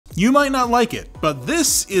You might not like it, but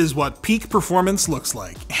this is what peak performance looks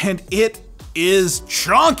like, and it is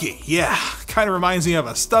chunky. Yeah, kind of reminds me of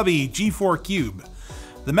a stubby G4 Cube.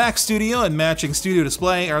 The Mac Studio and matching Studio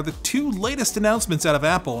Display are the two latest announcements out of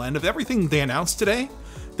Apple, and of everything they announced today,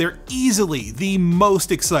 they're easily the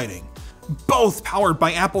most exciting. Both powered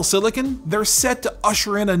by Apple Silicon, they're set to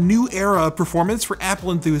usher in a new era of performance for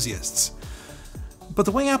Apple enthusiasts. But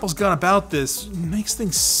the way Apple's gone about this makes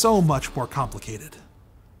things so much more complicated.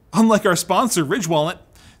 Unlike our sponsor, Ridge Wallet,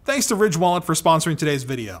 thanks to Ridge Wallet for sponsoring today's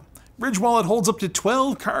video. Ridge Wallet holds up to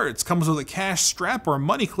 12 cards, comes with a cash strap or a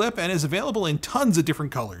money clip, and is available in tons of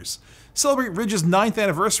different colors. Celebrate Ridge's 9th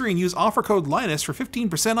anniversary and use offer code Linus for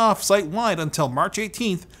 15% off site-wide until March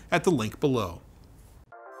 18th at the link below.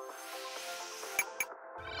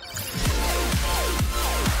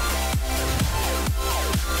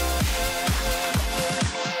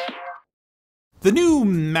 The new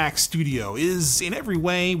Mac Studio is, in every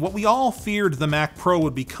way, what we all feared the Mac Pro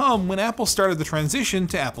would become when Apple started the transition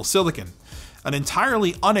to Apple Silicon. An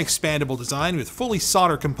entirely unexpandable design with fully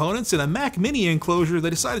soldered components and a Mac Mini enclosure they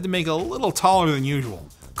decided to make a little taller than usual.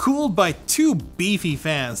 Cooled by two beefy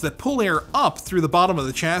fans that pull air up through the bottom of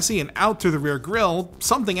the chassis and out through the rear grille,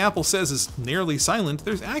 something Apple says is nearly silent,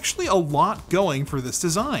 there's actually a lot going for this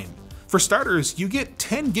design. For starters, you get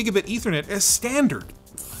 10 gigabit Ethernet as standard.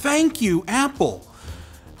 Thank you, Apple!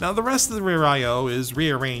 Now the rest of the rear I/O is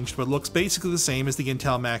rearranged but looks basically the same as the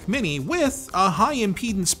Intel Mac Mini with a high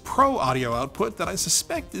impedance Pro audio output that I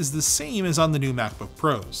suspect is the same as on the new MacBook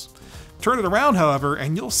Pros. Turn it around, however,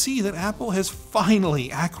 and you'll see that Apple has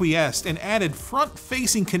finally acquiesced and added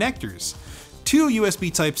front-facing connectors, two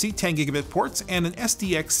USB Type-C 10 gigabit ports, and an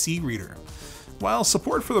SDXC reader. While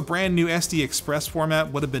support for the brand new SD Express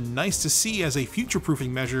format would have been nice to see as a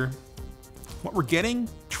future-proofing measure, what we're getting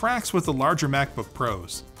tracks with the larger MacBook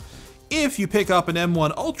Pros. If you pick up an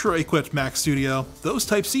M1 Ultra equipped Mac Studio, those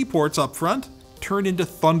Type-C ports up front turn into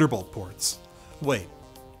Thunderbolt ports. Wait,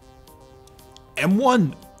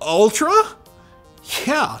 M1 Ultra?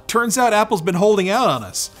 Yeah, turns out Apple's been holding out on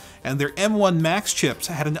us, and their M1 Max chips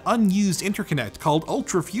had an unused interconnect called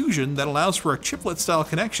Ultra Fusion that allows for a chiplet-style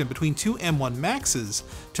connection between two M1 Maxes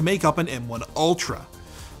to make up an M1 Ultra.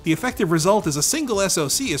 The effective result is a single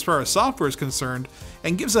SoC as far as software is concerned,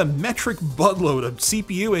 and gives a metric buttload of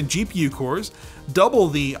CPU and GPU cores, double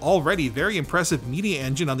the already very impressive media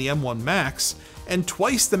engine on the M1 Max, and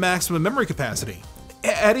twice the maximum memory capacity.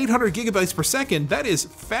 At 800 gigabytes per second, that is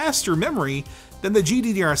faster memory than the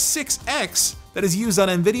GDDR6X that is used on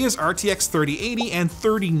NVIDIA's RTX 3080 and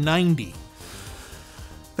 3090.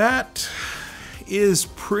 That is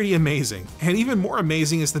pretty amazing, and even more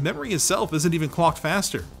amazing is the memory itself isn't even clocked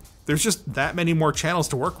faster. There's just that many more channels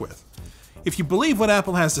to work with. If you believe what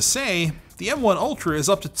Apple has to say, the M1 Ultra is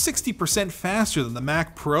up to 60% faster than the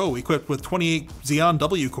Mac Pro equipped with 28 Xeon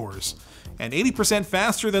W cores, and 80%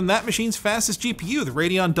 faster than that machine's fastest GPU, the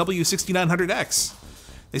Radeon W6900X.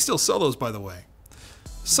 They still sell those, by the way.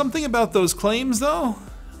 Something about those claims, though,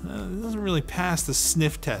 doesn't really pass the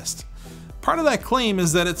sniff test. Part of that claim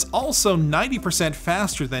is that it's also 90%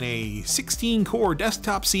 faster than a 16-core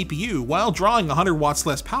desktop CPU while drawing 100 watts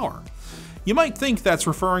less power. You might think that's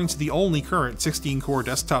referring to the only current 16-core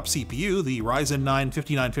desktop CPU, the Ryzen 9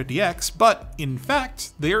 5950X, but in fact,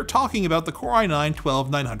 they are talking about the Core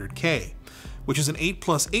i9-12900K, which is an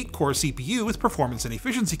 8+8 core CPU with performance and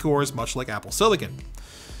efficiency cores much like Apple Silicon.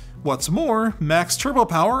 What's more, max turbo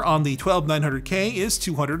power on the 12900K is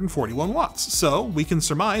 241 watts, so we can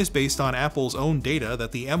surmise based on Apple's own data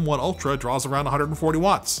that the M1 Ultra draws around 140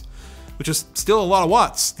 watts, which is still a lot of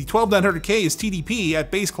watts. The 12900K's TDP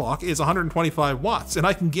at base clock is 125 watts, and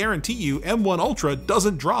I can guarantee you M1 Ultra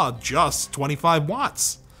doesn't draw just 25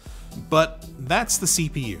 watts. But that's the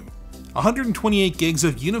CPU. 128 gigs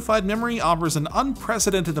of unified memory offers an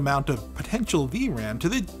unprecedented amount of potential VRAM to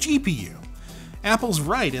the GPU. Apple's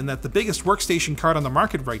right in that the biggest workstation card on the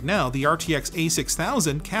market right now, the RTX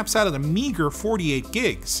A6000, caps out at a meager 48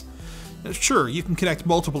 gigs. Sure, you can connect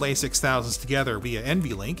multiple A6000s together via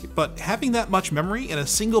NVLink, but having that much memory in a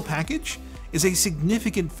single package is a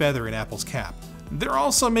significant feather in Apple's cap. They're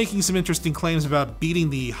also making some interesting claims about beating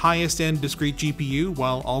the highest-end discrete GPU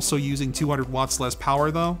while also using 200 watts less power,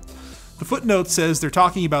 though. The footnote says they're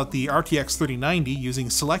talking about the RTX 3090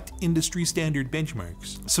 using select industry standard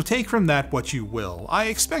benchmarks. So take from that what you will. I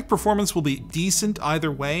expect performance will be decent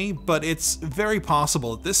either way, but it's very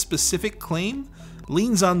possible that this specific claim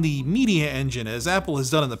leans on the media engine as Apple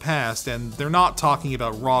has done in the past, and they're not talking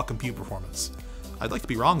about raw compute performance. I'd like to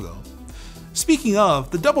be wrong though. Speaking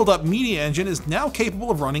of, the doubled up media engine is now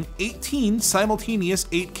capable of running 18 simultaneous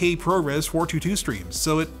 8K ProRes 422 streams,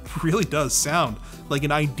 so it really does sound like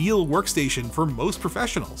an ideal workstation for most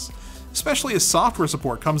professionals, especially as software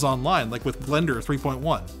support comes online like with Blender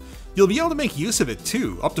 3.1. You'll be able to make use of it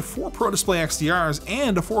too, up to 4 Pro Display XDRs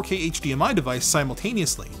and a 4K HDMI device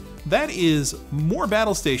simultaneously. That is more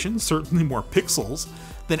battle stations, certainly more pixels,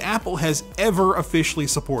 than Apple has ever officially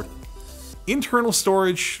supported. Internal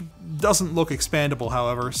storage doesn't look expandable,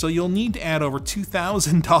 however, so you'll need to add over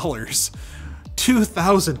 $2,000.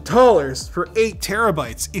 $2,000 for 8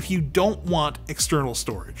 terabytes if you don't want external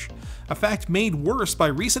storage. A fact made worse by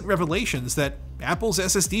recent revelations that Apple's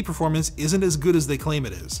SSD performance isn't as good as they claim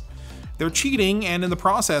it is. They're cheating and in the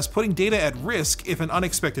process putting data at risk if an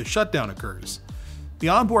unexpected shutdown occurs. The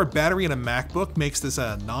onboard battery in a MacBook makes this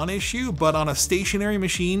a non-issue, but on a stationary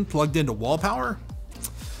machine plugged into wall power?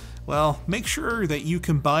 Well, make sure that you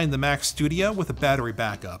combine the Mac Studio with a battery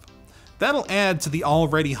backup. That'll add to the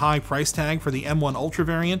already high price tag for the M1 Ultra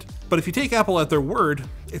variant, but if you take Apple at their word,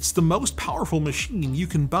 it's the most powerful machine you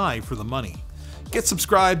can buy for the money. Get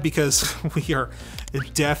subscribed because we are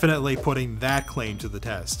definitely putting that claim to the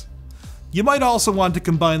test. You might also want to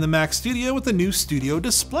combine the Mac Studio with the new Studio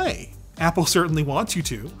display. Apple certainly wants you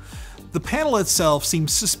to. The panel itself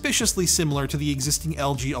seems suspiciously similar to the existing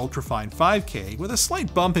LG Ultrafine 5K, with a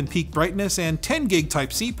slight bump in peak brightness and 10GB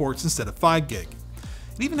Type-C ports instead of 5GB.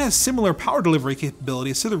 It even has similar power delivery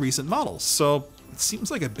capabilities to the recent models, so it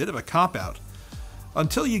seems like a bit of a cop-out.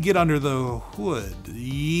 Until you get under the hood.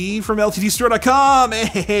 From LTDstore.com!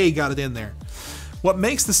 Hey, got it in there. What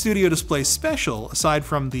makes the Studio display special, aside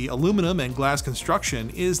from the aluminum and glass construction,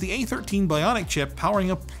 is the A13 Bionic chip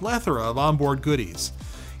powering a plethora of onboard goodies.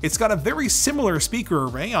 It's got a very similar speaker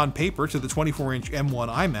array on paper to the 24-inch M1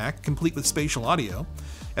 iMac, complete with spatial audio,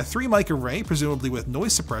 a 3-mic array, presumably with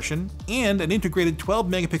noise suppression, and an integrated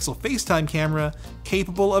 12-megapixel FaceTime camera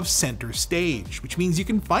capable of center stage, which means you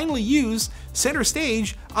can finally use center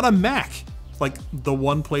stage on a Mac, like the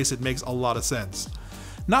one place it makes a lot of sense.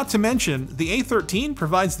 Not to mention, the A13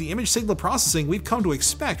 provides the image signal processing we've come to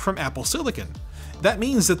expect from Apple Silicon. That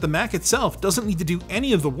means that the Mac itself doesn't need to do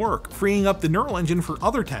any of the work, freeing up the neural engine for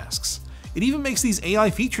other tasks. It even makes these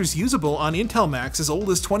AI features usable on Intel Macs as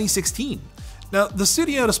old as 2016. Now, the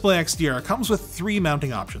Studio Display XDR comes with 3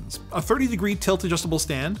 mounting options: a 30-degree tilt-adjustable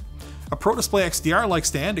stand, a Pro Display XDR-like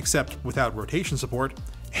stand except without rotation support,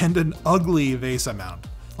 and an ugly VESA mount.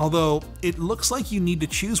 Although, it looks like you need to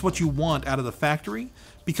choose what you want out of the factory,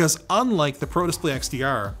 because unlike the Pro Display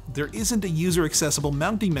XDR, there isn't a user-accessible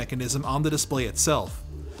mounting mechanism on the display itself.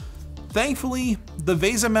 Thankfully, the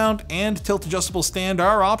VESA mount and tilt-adjustable stand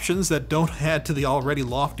are options that don't add to the already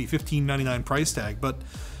lofty $15.99 price tag, but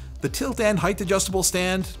the tilt and height-adjustable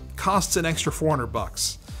stand costs an extra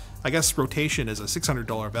 $400. I guess rotation is a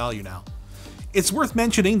 $600 value now. It's worth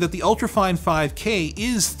mentioning that the Ultrafine 5K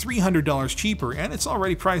is $300 cheaper, and it's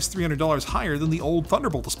already priced $300 higher than the old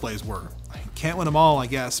Thunderbolt displays were. Can't win them all, I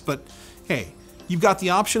guess, but hey, you've got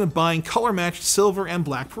the option of buying color-matched silver and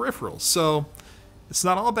black peripherals, so it's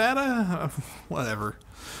not all bad, whatever.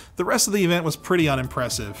 The rest of the event was pretty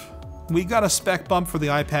unimpressive. We got a spec bump for the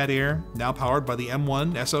iPad Air, now powered by the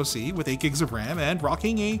M1 SoC with 8GB of RAM and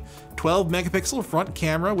rocking a 12-megapixel front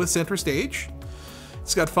camera with center stage.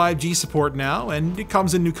 It's got 5G support now, and it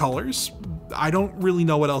comes in new colors. I don't really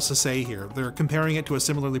know what else to say here. They're comparing it to a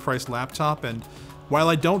similarly priced laptop, and while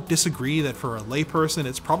I don't disagree that for a layperson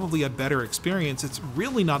it's probably a better experience, it's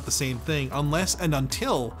really not the same thing unless and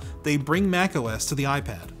until they bring macOS to the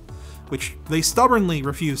iPad, which they stubbornly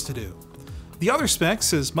refuse to do. The other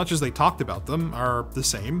specs, as much as they talked about them, are the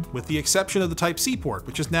same, with the exception of the Type-C port,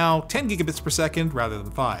 which is now 10 gigabits per second rather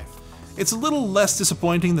than 5. It's a little less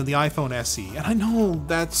disappointing than the iPhone SE, and I know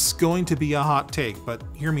that's going to be a hot take, but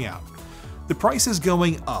hear me out. The price is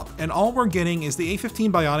going up, and all we're getting is the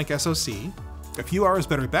A15 Bionic SoC, a few hours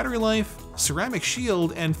better battery life, ceramic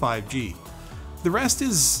shield, and 5G. The rest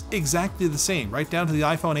is exactly the same, right down to the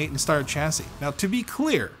iPhone 8 inspired chassis. Now, to be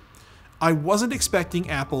clear, I wasn't expecting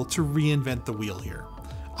Apple to reinvent the wheel here.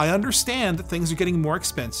 I understand that things are getting more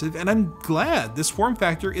expensive, and I'm glad this form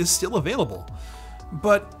factor is still available.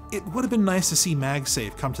 But it would have been nice to see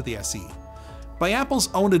MagSafe come to the SE. By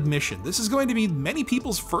Apple's own admission, this is going to be many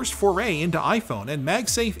people's first foray into iPhone, and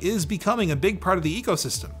MagSafe is becoming a big part of the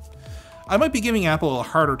ecosystem. I might be giving Apple a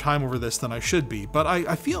harder time over this than I should be, but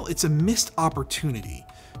I feel it's a missed opportunity,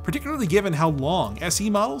 particularly given how long SE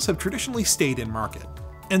models have traditionally stayed in market.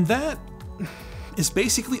 And that is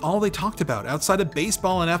basically all they talked about outside of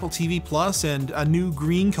baseball and Apple TV Plus and a new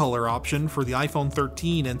green color option for the iPhone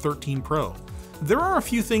 13 and 13 Pro. There are a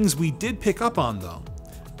few things we did pick up on though.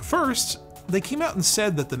 First, they came out and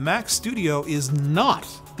said that the Mac Studio is not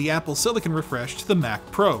the Apple Silicon refresh to the Mac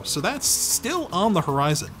Pro, so that's still on the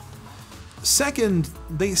horizon. Second,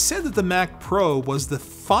 they said that the Mac Pro was the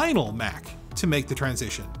final Mac to make the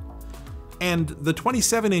transition. And the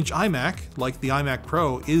 27-inch iMac, like the iMac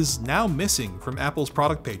Pro, is now missing from Apple's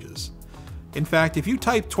product pages. In fact, if you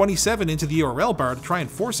type 27 into the URL bar to try and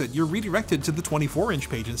force it, you're redirected to the 24-inch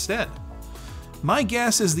page instead. My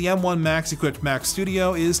guess is the M1 Max equipped Mac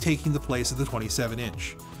Studio is taking the place of the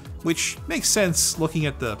 27-inch, which makes sense looking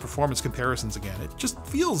at the performance comparisons again. It just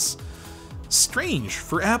feels strange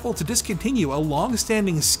for Apple to discontinue a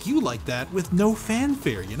long-standing SKU like that with no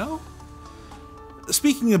fanfare, you know?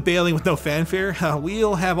 Speaking of bailing with no fanfare,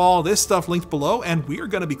 we'll have all this stuff linked below, and we're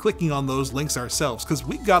going to be clicking on those links ourselves because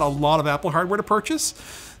we've got a lot of Apple hardware to purchase.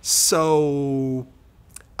 So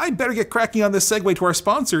I better get cracking on this segue to our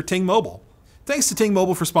sponsor, Ting Mobile. Thanks to Ting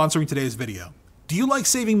Mobile for sponsoring today's video. Do you like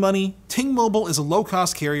saving money? Ting Mobile is a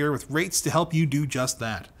low-cost carrier with rates to help you do just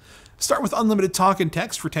that. Start with unlimited talk and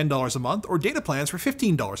text for $10 a month or data plans for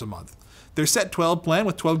 $15 a month. Their Set 12 plan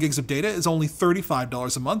with 12 gigs of data is only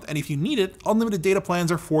 $35 a month, and if you need it, unlimited data plans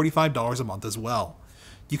are $45 a month as well.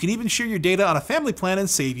 You can even share your data on a family plan and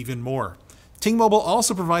save even more. Ting Mobile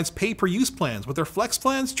also provides pay-per-use plans, with their Flex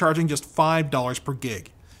plans charging just $5 per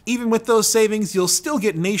gig. Even with those savings, you'll still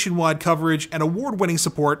get nationwide coverage and award-winning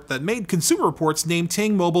support that made Consumer Reports name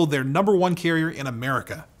Ting Mobile their #1 carrier in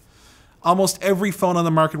America. Almost every phone on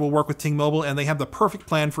the market will work with Ting Mobile, and they have the perfect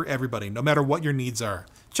plan for everybody, no matter what your needs are.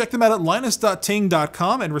 Check them out at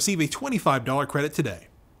linus.ting.com and receive a $25 credit today.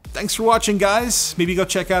 Thanks for watching, guys. Maybe go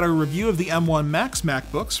check out a review of the M1 Max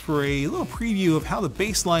MacBooks for a little preview of how the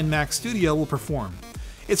baseline Mac Studio will perform.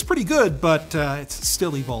 It's pretty good, but it's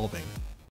still evolving.